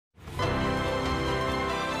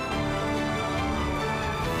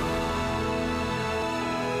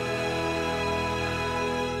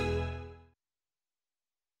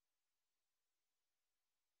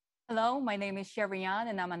Hello, my name is Shery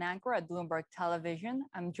and I'm an anchor at Bloomberg Television.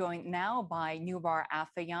 I'm joined now by Noubar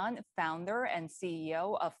Afeyan, founder and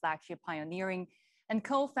CEO of Flagship Pioneering and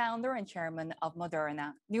co-founder and chairman of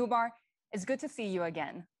Moderna. Noubar, it's good to see you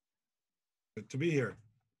again. Good to be here.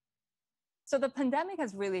 So the pandemic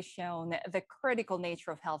has really shown the critical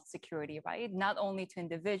nature of health security, right? Not only to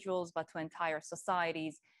individuals, but to entire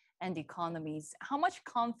societies and economies. How much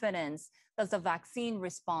confidence does the vaccine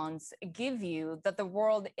response give you that the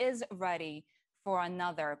world is ready for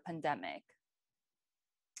another pandemic?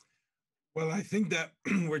 Well, I think that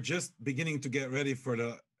we're just beginning to get ready for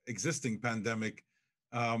the existing pandemic.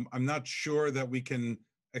 I'm not sure that we can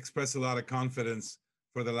express a lot of confidence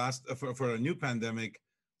for for a new pandemic,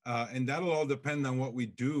 and that'll all depend on what we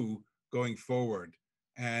do going forward.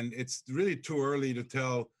 And it's really too early to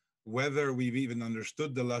tell whether we've even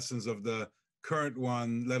understood the lessons of the current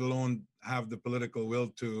one, let alone have the political will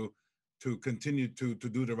to continue to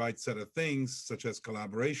do the right set of things, such as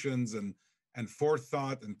collaborations and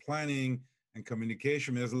forethought and planning and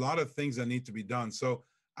communication. There's a lot of things that need to be done. So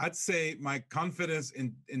I'd say my confidence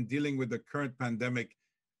in dealing with the current pandemic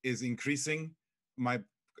is increasing. My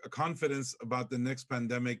confidence about the next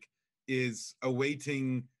pandemic is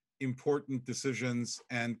awaiting important decisions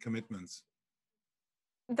and commitments.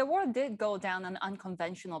 The world did go down an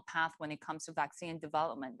unconventional path when it comes to vaccine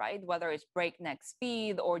development, right? Whether it's breakneck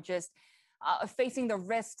speed or just facing the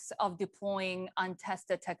risks of deploying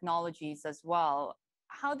untested technologies as well.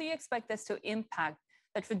 How do you expect this to impact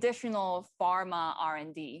the traditional pharma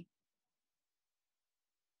R&D?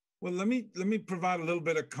 Well, let me provide a little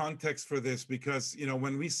bit of context for this because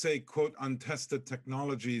when we say quote untested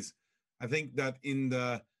technologies, I think that in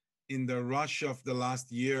the rush of the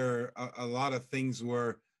last year, a lot of things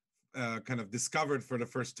were kind of discovered for the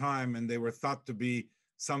first time, and they were thought to be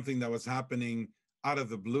something that was happening out of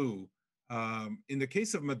the blue. In the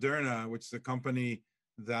case of Moderna, which is a company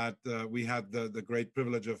that we had the great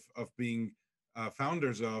privilege of being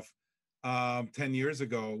founders of 10 years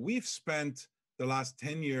ago, we've spent the last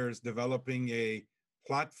 10 years developing a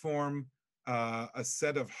platform, a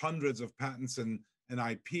set of hundreds of patents and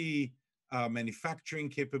IP, manufacturing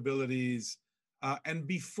capabilities. And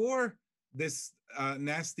before this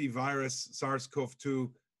nasty virus, SARS-CoV-2,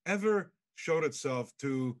 ever showed itself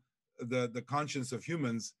to the conscience of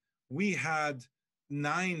humans, we had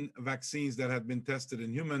 9 vaccines that had been tested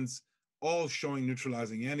in humans, all showing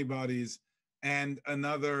neutralizing antibodies, and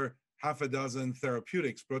another half a dozen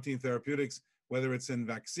therapeutics, protein therapeutics, whether it's in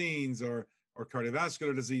vaccines or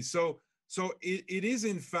cardiovascular disease. So it is,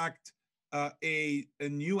 in fact, a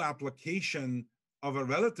new application of a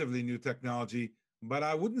relatively new technology, but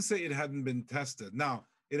I wouldn't say it hadn't been tested. Now,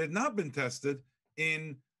 it had not been tested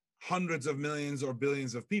in hundreds of millions or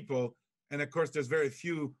billions of people. And of course, there's very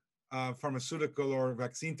few pharmaceutical or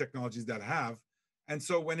vaccine technologies that have. And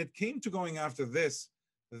so when it came to going after this,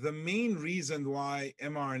 the main reason why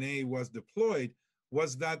mRNA was deployed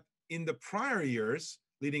was that in the prior years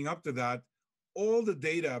leading up to that, all the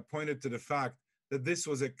data pointed to the fact that this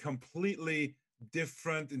was a completely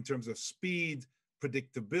different, in terms of speed,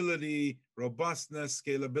 predictability, robustness,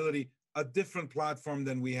 scalability, a different platform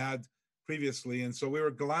than we had previously. And so we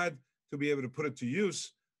were glad to be able to put it to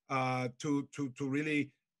use to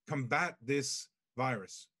really combat this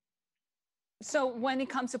virus. So when it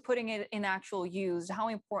comes to putting it in actual use, how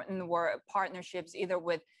important were partnerships either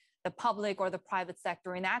with the public or the private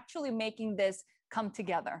sector in actually making this come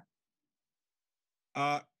together?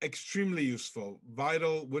 Extremely useful.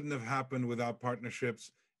 Vital, wouldn't have happened without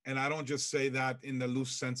partnerships. And I don't just say that in the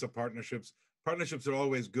loose sense of partnerships. Partnerships are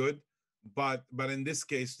always good, but in this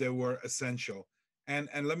case, they were essential. And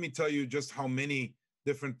let me tell you just how many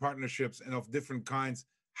different partnerships and of different kinds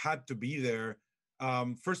had to be there.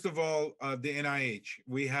 First of all, the NIH.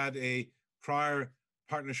 We had a prior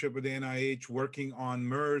partnership with the NIH working on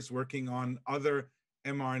MERS, working on other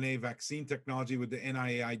mRNA vaccine technology with the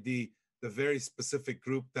NIAID, the very specific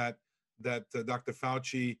group that Dr.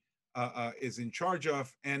 Fauci is in charge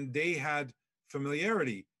of. And they had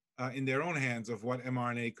familiarity in their own hands of what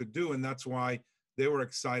mRNA could do. And that's why they were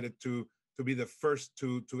excited to be the first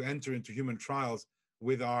to enter into human trials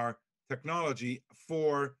with our technology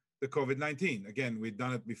for the COVID-19. Again, we'd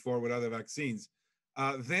done it before with other vaccines.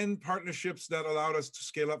 Then partnerships that allowed us to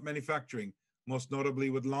scale up manufacturing, most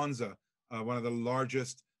notably with Lonza, one of the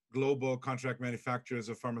largest global contract manufacturers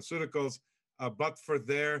of pharmaceuticals. But for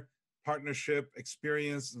their partnership,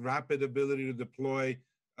 experience, rapid ability to deploy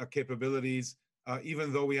capabilities,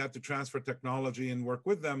 even though we had to transfer technology and work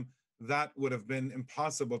with them, that would have been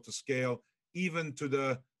impossible to scale, even to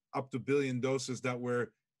the up to billion doses that we're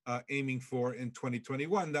aiming for in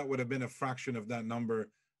 2021. That would have been a fraction of that number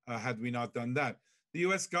had we not done that. The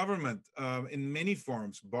US government, in many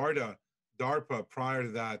forms, BARDA, DARPA, prior to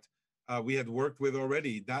that, we had worked with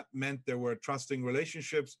already. That meant there were trusting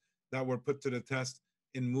relationships that were put to the test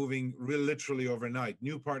in moving literally overnight.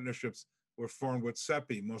 New partnerships were formed with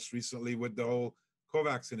CEPI, most recently with the whole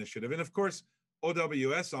COVAX initiative. And of course,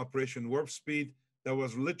 OWS, Operation Warp Speed, that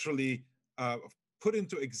was literally put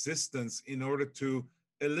into existence in order to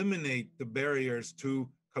eliminate the barriers to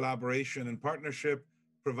collaboration and partnership,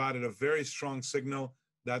 provided a very strong signal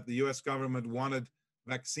that the US government wanted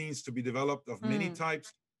vaccines to be developed of many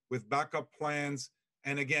types with backup plans.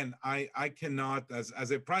 And again, I cannot,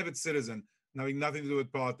 as a private citizen, having nothing to do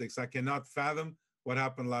with politics, I cannot fathom what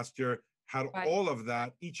happened last year had all of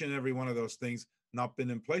that, each and every one of those things, not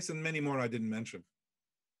been in place, and many more I didn't mention.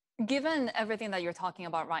 Given everything that you're talking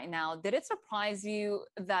about right now, did it surprise you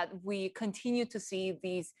that we continue to see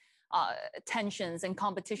these tensions and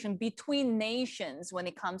competition between nations when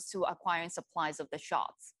it comes to acquiring supplies of the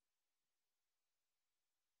shots?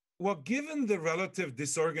 Well, given the relative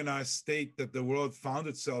disorganized state that the world found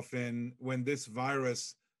itself in when this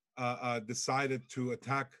virus decided to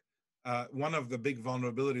attack one of the big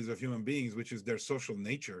vulnerabilities of human beings, which is their social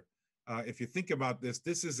nature. If you think about this,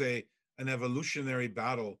 this is an evolutionary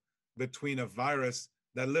battle between a virus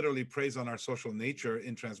that literally preys on our social nature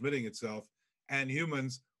in transmitting itself and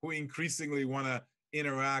humans who increasingly want to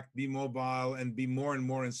interact, be mobile, and be more and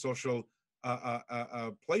more in social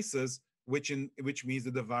places, which means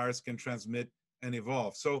that the virus can transmit and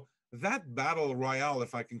evolve. So that battle royale,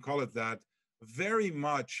 if I can call it that, very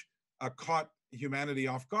much caught humanity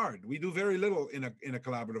off guard. We do very little in a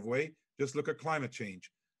collaborative way. Just look at climate change.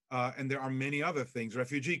 And there are many other things,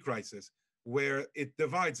 refugee crisis, where it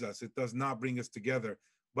divides us. It does not bring us together.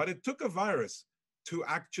 But it took a virus to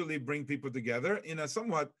actually bring people together in a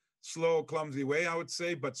somewhat slow, clumsy way, I would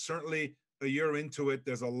say. But certainly a year into it,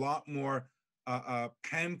 there's a lot more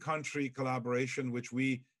pan-country collaboration, which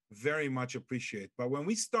we very much appreciate. But when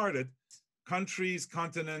we started, countries,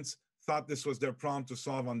 continents thought this was their problem to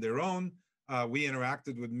solve on their own. We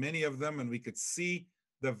interacted with many of them, and we could see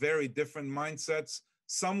the very different mindsets.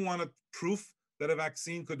 Some wanted proof that a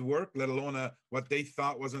vaccine could work, let alone what they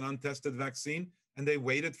thought was an untested vaccine, and they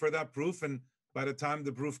waited for that proof. And by the time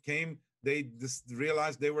the proof came, they just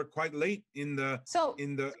realized they were quite late in the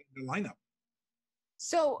lineup.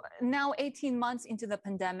 So now, 18 months into the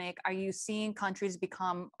pandemic, are you seeing countries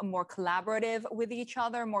become more collaborative with each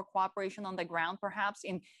other, more cooperation on the ground, perhaps,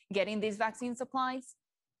 in getting these vaccine supplies?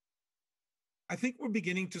 I think we're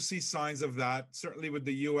beginning to see signs of that, certainly with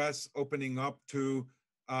the U.S. opening up to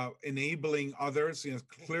enabling others.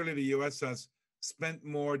 Clearly the U.S. has spent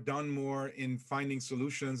more, done more in finding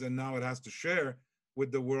solutions, and now it has to share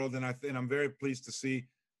with the world. And I'm very pleased to see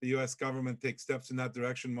the U.S. government take steps in that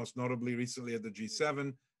direction, most notably recently at the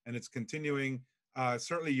G7, and it's continuing.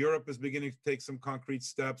 Certainly Europe is beginning to take some concrete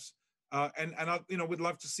steps. And we'd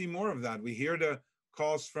love to see more of that. We hear the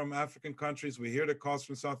calls from African countries, we hear the calls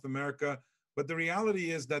from South America, but the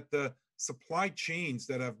reality is that the supply chains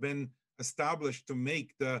that have been established to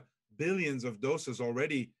make the billions of doses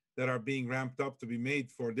already that are being ramped up to be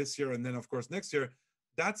made for this year and then, of course, next year,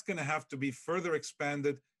 that's going to have to be further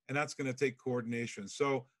expanded, and that's going to take coordination.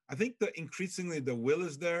 So I think that increasingly the will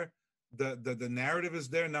is there, the narrative is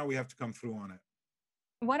there. Now we have to come through on it.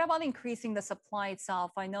 What about increasing the supply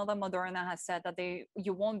itself? I know that Moderna has said that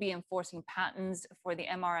you won't be enforcing patents for the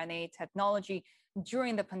mRNA technology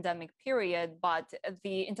during the pandemic period, but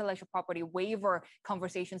the intellectual property waiver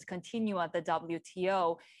conversations continue at the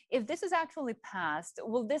WTO. If this is actually passed,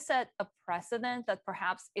 will this set a precedent that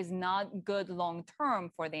perhaps is not good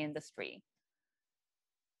long-term for the industry?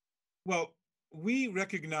 Well, we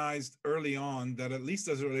recognized early on that, at least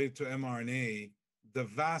as it related to mRNA, the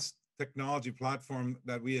vast technology platform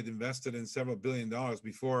that we had invested in several $billion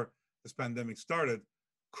before this pandemic started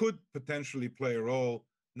could potentially play a role,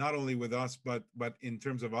 not only with us, but in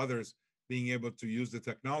terms of others being able to use the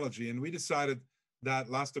technology. And we decided that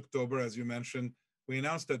last October, as you mentioned, we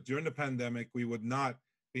announced that during the pandemic, we would not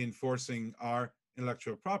be enforcing our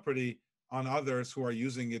intellectual property on others who are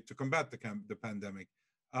using it to combat the pandemic.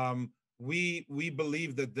 We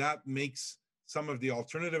believe that makes some of the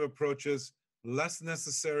alternative approaches less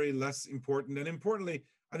necessary, less important. And importantly,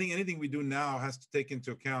 I think anything we do now has to take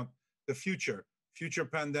into account the future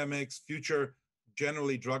pandemics, future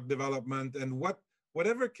generally drug development, and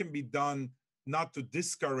whatever can be done not to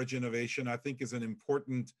discourage innovation, I think is an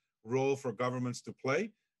important role for governments to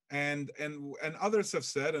play. And others have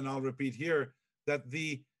said, and I'll repeat here, that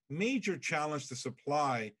the major challenge to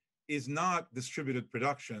supply is not distributed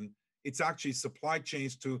production. It's actually supply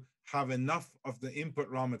chains to have enough of the input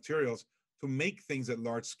raw materials to make things at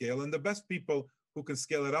large scale. And the best people who can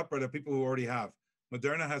scale it up are the people who already have.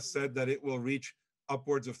 Moderna has said that it will reach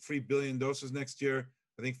upwards of 3 billion doses next year.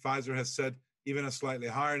 I think Pfizer has said even a slightly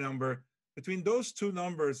higher number. Between those two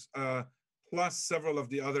numbers, plus several of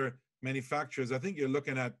the other manufacturers, I think you're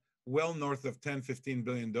looking at well north of 10, 15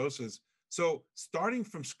 billion doses. So starting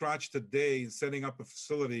from scratch today, setting up a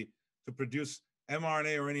facility to produce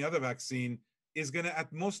mRNA or any other vaccine is going to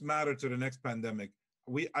at most matter to the next pandemic.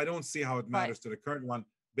 I don't see how it matters to the current one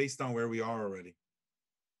based on where we are already.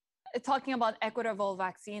 Talking about equitable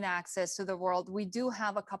vaccine access to the world, we do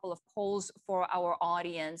have a couple of polls for our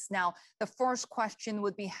audience. Now, the first question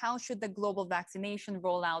would be, how should the global vaccination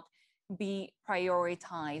rollout be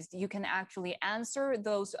prioritized? You can actually answer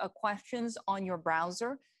those questions on your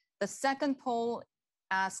browser. The second poll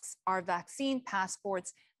asks, are vaccine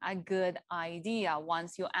passports a good idea?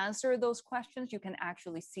 Once you answer those questions, you can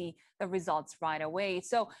actually see the results right away.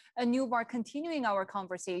 So, Noubar, continuing our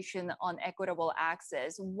conversation on equitable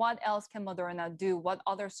access, what else can Moderna do? What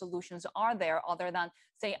other solutions are there other than,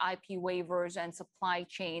 say, IP waivers and supply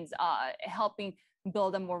chains, helping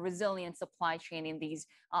build a more resilient supply chain in these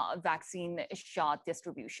vaccine shot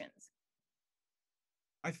distributions?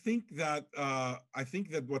 I think that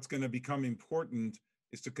what's going to become important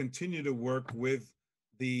is to continue to work with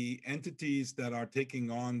the entities that are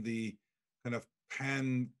taking on the kind of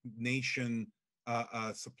pan-nation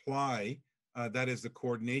supply. That is the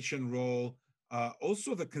coordination role,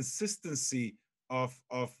 also the consistency of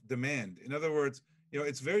demand. In other words,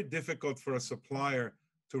 it's very difficult for a supplier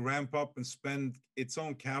to ramp up and spend its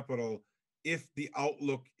own capital if the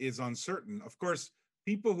outlook is uncertain. Of course,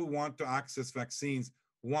 people who want to access vaccines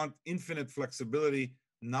want infinite flexibility,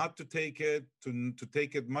 not to take it, to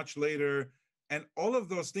take it much later. And all of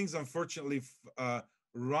those things, unfortunately,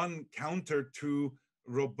 run counter to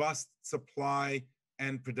robust supply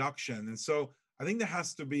and production. And so I think there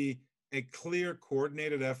has to be a clear,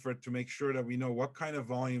 coordinated effort to make sure that we know what kind of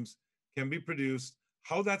volumes can be produced,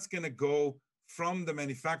 how that's going to go from the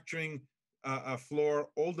manufacturing floor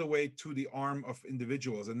all the way to the arm of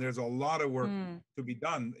individuals. And there's a lot of work to be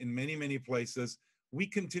done in many, many places. We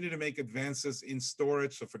continue to make advances in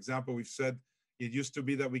storage. So, for example, we've said it used to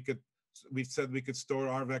be that we could store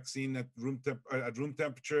our vaccine at room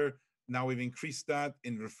temperature. Now we've increased that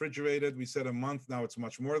in refrigerated. We said a month. Now it's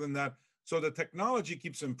much more than that. So the technology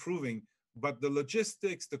keeps improving, but the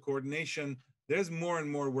logistics, the coordination, there's more and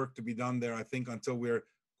more work to be done there, I think, until we're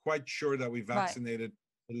quite sure that we vaccinated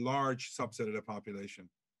a large subset of the population.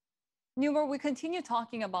 Noubar, we continue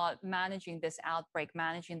talking about managing this outbreak,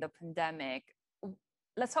 managing the pandemic.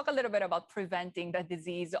 Let's talk a little bit about preventing the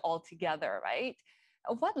disease altogether, right?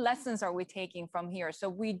 What lessons are we taking from here so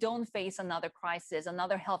we don't face another crisis,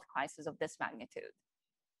 another health crisis of this magnitude?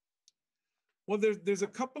 Well, there's a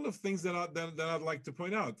couple of things that I'd like to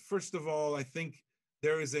point out. First of all, I think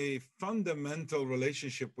there is a fundamental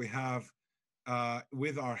relationship we have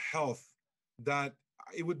with our health that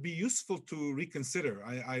it would be useful to reconsider.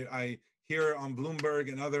 I hear on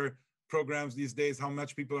Bloomberg and other programs these days how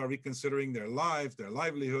much people are reconsidering their lives, their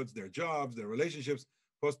livelihoods, their jobs, their relationships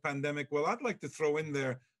post-pandemic. Well, I'd like to throw in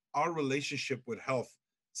there our relationship with health,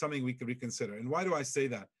 something we could reconsider. And why do I say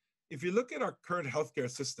that? If you look at our current healthcare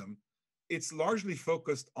system, it's largely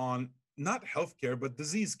focused on not healthcare, but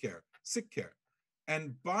disease care, sick care.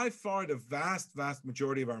 And by far the vast, vast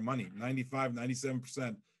majority of our money, 95,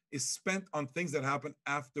 97%, is spent on things that happen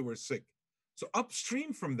after we're sick. So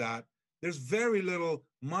upstream from that, there's very little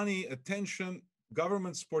money, attention,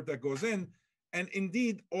 government support that goes in. And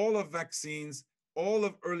indeed, all of vaccines, all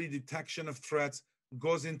of early detection of threats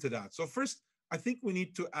goes into that. So first, I think we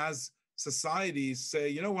need to, as societies, say,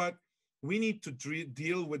 you know what? We need to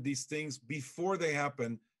deal with these things before they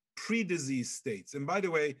happen, pre-disease states. And by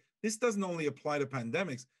the way, this doesn't only apply to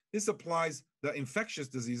pandemics. This applies to infectious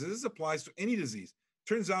diseases. This applies to any disease.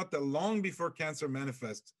 Turns out that long before cancer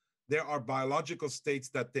manifests, there are biological states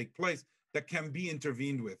that take place that can be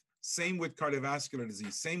intervened with. Same with cardiovascular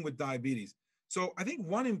disease, same with diabetes. So I think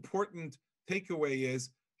one important takeaway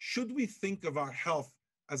is, should we think of our health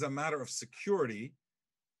as a matter of security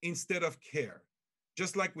instead of care?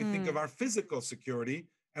 Just like we think of our physical security,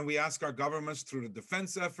 and we ask our governments through the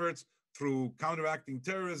defense efforts, through counteracting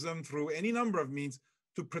terrorism, through any number of means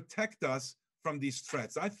to protect us from these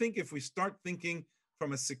threats. I think if we start thinking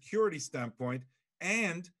from a security standpoint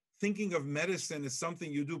and thinking of medicine as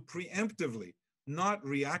something you do preemptively, not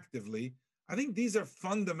reactively, I think these are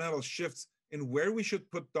fundamental shifts in where we should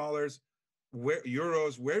put dollars, where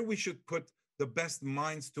we should put the best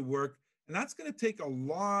minds to work. And that's going to take a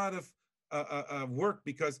lot of work,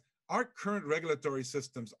 because our current regulatory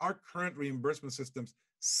systems, our current reimbursement systems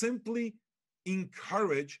simply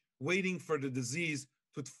encourage waiting for the disease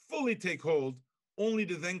to fully take hold, only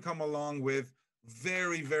to then come along with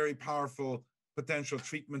very, very powerful potential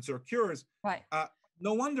treatments or cures. Right.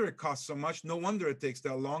 No wonder it costs so much. No wonder it takes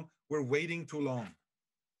that long. We're waiting too long.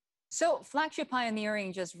 So Flagship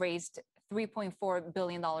Pioneering just raised $3.4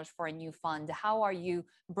 billion for a new fund. How are you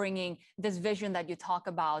bringing this vision that you talk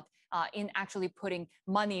about in actually putting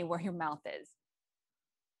money where your mouth is?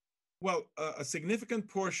 Well, a significant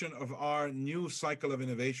portion of our new cycle of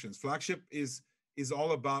innovations, Flagship is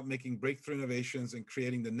all about making breakthrough innovations and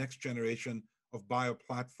creating the next generation of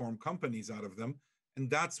bioplatform companies out of them. And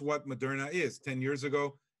that's what Moderna is. 10 years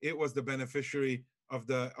ago, it was the beneficiary of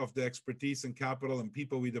the expertise and capital and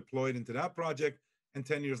people we deployed into that project. And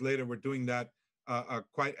 10 years later, we're doing that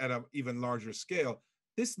quite at an even larger scale.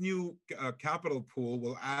 This new capital pool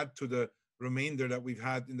will add to the remainder that we've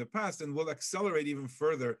had in the past and will accelerate even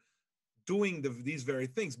further doing these very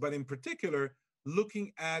things, but in particular,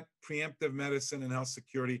 looking at preemptive medicine and health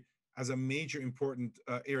security as a major important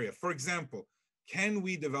area. For example, can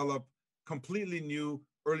we develop completely new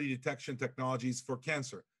early detection technologies for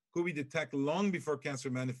cancer? Could we detect long before cancer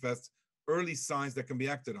manifests early signs that can be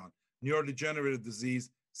acted on? Neurodegenerative disease,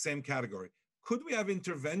 same category. Could we have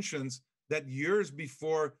interventions that years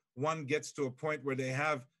before one gets to a point where they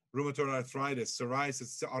have rheumatoid arthritis,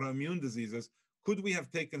 psoriasis, autoimmune diseases, could we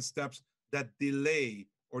have taken steps that delay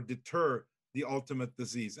or deter the ultimate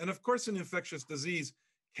disease? And of course, in infectious disease,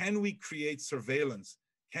 can we create surveillance?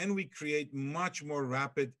 Can we create much more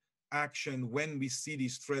rapid action when we see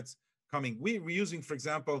these threats coming? We're using, for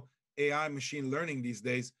example, AI machine learning these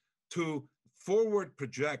days to forward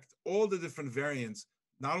project all the different variants,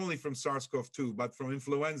 not only from SARS-CoV-2, but from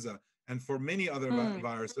influenza and for many other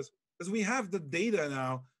viruses, because we have the data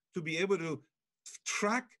now to be able to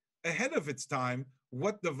track ahead of its time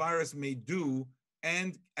what the virus may do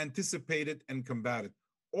and anticipate it and combat it.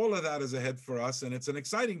 All of that is ahead for us, and it's an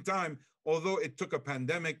exciting time, although it took a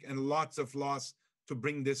pandemic and lots of loss to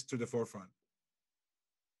bring this to the forefront.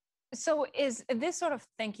 So is this sort of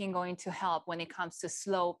thinking going to help when it comes to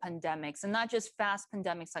slow pandemics and not just fast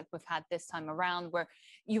pandemics like we've had this time around, where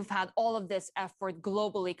you've had all of this effort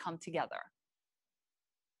globally come together?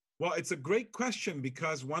 Well, it's a great question,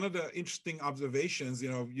 because one of the interesting observations,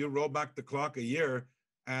 you roll back the clock a year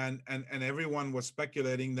and everyone was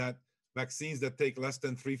speculating that vaccines that take less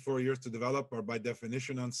than 3-4 years to develop are by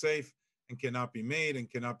definition unsafe and cannot be made and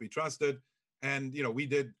cannot be trusted. And,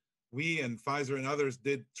 we and Pfizer and others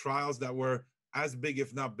did trials that were as big,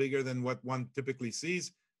 if not bigger, than what one typically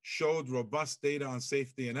sees, showed robust data on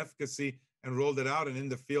safety and efficacy, and rolled it out. And in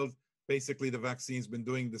the field, basically the vaccine's been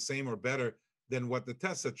doing the same or better than what the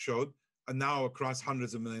tests had showed, now across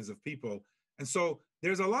hundreds of millions of people. And so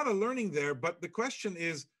there's a lot of learning there. But the question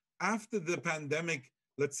is, after the pandemic,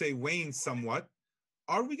 let's say, wanes somewhat,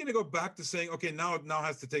 are we going to go back to saying, okay, now it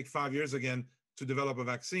has to take 5 years again to develop a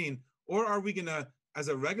vaccine? Or are we going to, as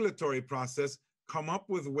a regulatory process, come up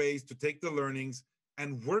with ways to take the learnings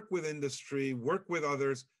and work with industry, work with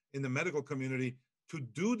others in the medical community to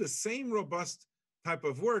do the same robust type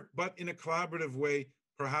of work, but in a collaborative way,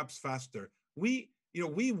 perhaps faster? We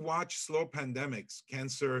watch slow pandemics,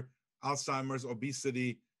 cancer, Alzheimer's,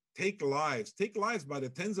 obesity, take lives by the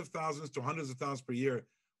tens of thousands to hundreds of thousands per year.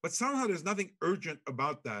 But somehow there's nothing urgent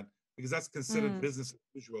about that, because that's considered business as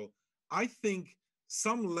usual. I think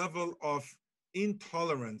some level of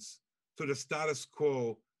intolerance to the status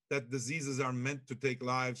quo, that diseases are meant to take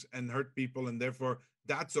lives and hurt people, and therefore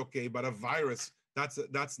that's okay. But a virus, that's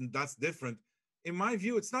different. In my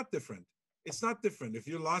view, it's not different. It's not different. If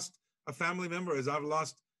you lost a family member, as I've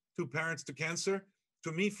lost 2 parents to cancer,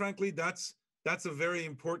 to me, frankly, that's a very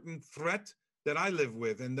important threat that I live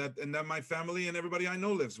with, and that my family and everybody I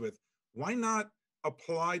know lives with. Why not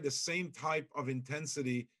apply the same type of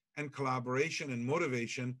intensity and collaboration and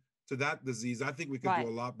motivation to that disease? I think we could do a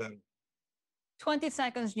lot better. 20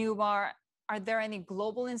 seconds, Noubar. Are there any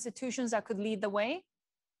global institutions that could lead the way?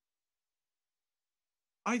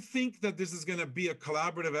 I think that this is going to be a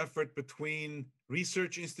collaborative effort between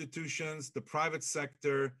research institutions, the private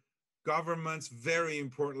sector, governments, very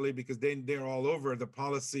importantly, because they're all over the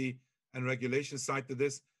policy and regulation side to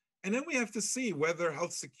this. And then we have to see whether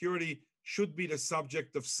health security should be the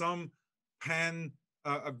subject of some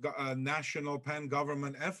national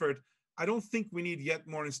pan-government effort. I don't think we need yet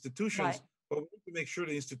more institutions, but we need to make sure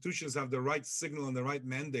the institutions have the right signal and the right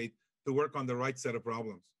mandate to work on the right set of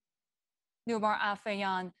problems. Noubar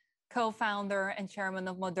Afeyan, co-founder and chairman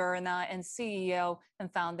of Moderna and CEO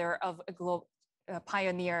and founder of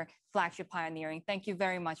Flagship Pioneering. Thank you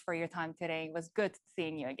very much for your time today. It was good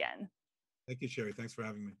seeing you again. Thank you, Shery. Thanks for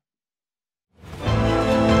having me.